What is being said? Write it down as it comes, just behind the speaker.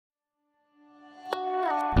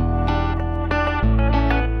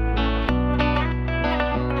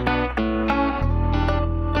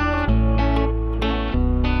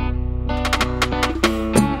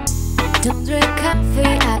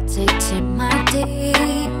indeed.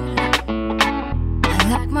 I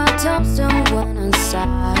like my toes on one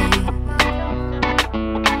side,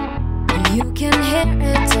 and you can hear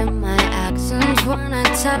it in my accent when I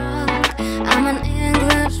talk. I'm an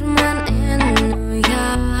Englishman in New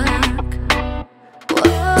York.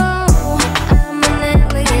 Whoa, I'm an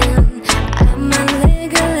alien, I'm a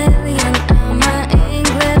legal alien. I'm an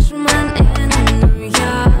Englishman in New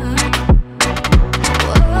York.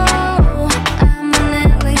 Whoa, I'm an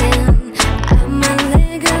alien, I'm a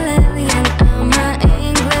legal alien. I'm an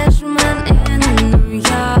Englishman in New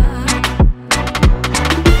York.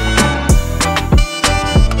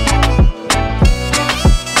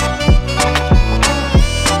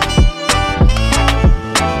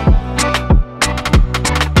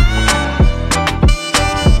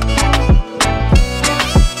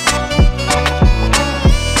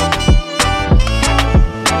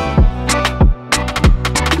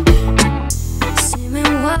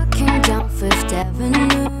 Walking down Fifth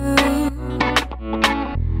Avenue,